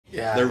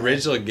Yeah. The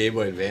original Game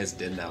Boy Advance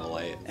didn't have a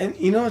light. And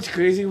you know what's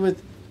crazy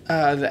with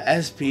the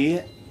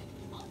SP?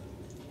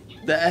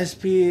 The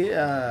SP,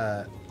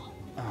 oh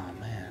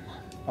man.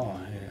 Oh,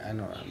 hey, I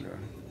know what I'm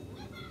doing.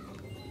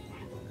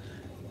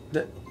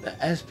 The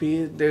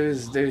SP,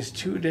 there's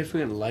two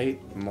different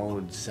light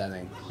mode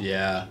settings.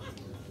 Yeah.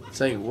 It's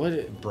like,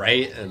 what?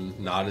 Bright and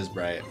not as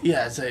bright.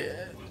 Yeah, it's like,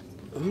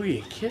 who are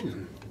you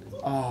kidding?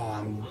 Oh,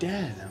 I'm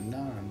dead. I'm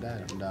done. I'm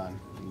dead. I'm done.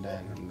 I'm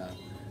dead. I'm done.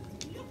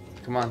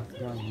 Come on.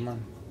 Come on. Come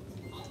on.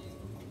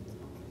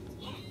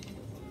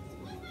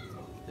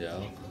 Yeah.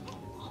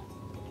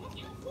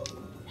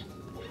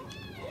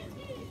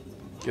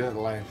 Get out of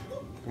life.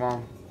 Come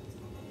on.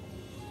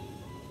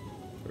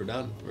 We're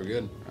done. We're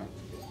good.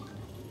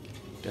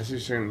 Guess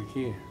who's turning the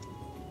key?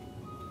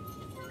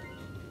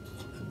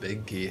 The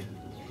big key.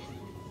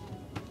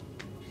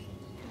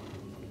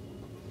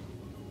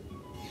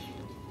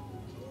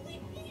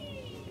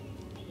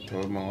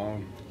 Toad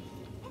Malone.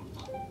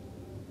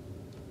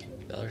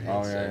 Other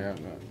Oh, handstand.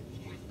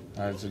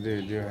 yeah. Alright, so do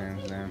your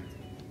hands down.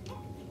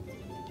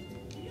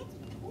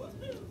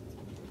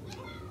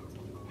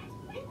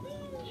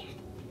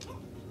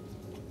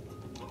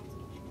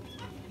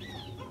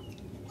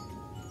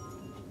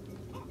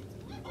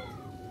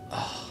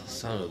 Oh,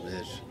 son of a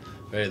bitch.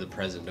 Ready the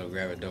present. Don't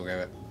grab it. Don't grab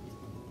it.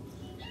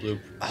 Bloop.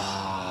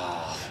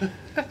 Ah.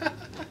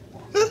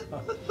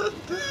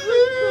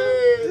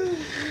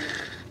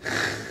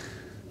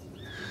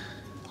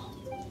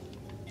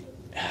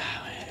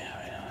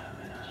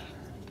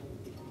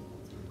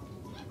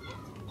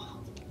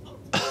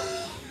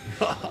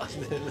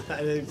 I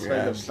didn't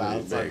expect to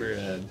bounce off your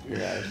head.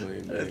 You're absolutely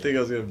I didn't big. think I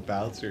was gonna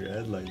bounce your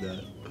head like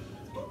that.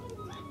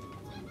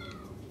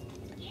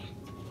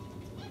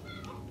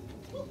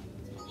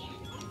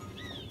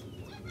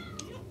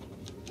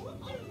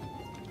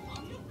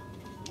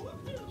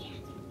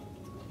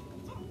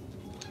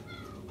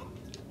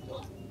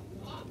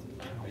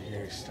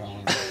 You're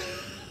stoned.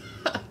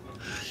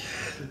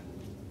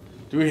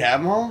 Do we have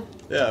them all?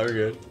 Yeah, we're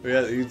good. We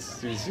got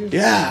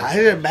Yeah, I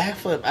did a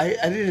backflip.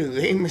 I did a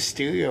Rey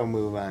Mysterio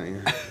move on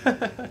you.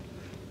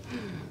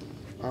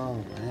 Oh,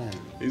 man.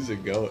 He's a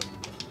goat.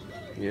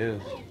 He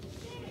is.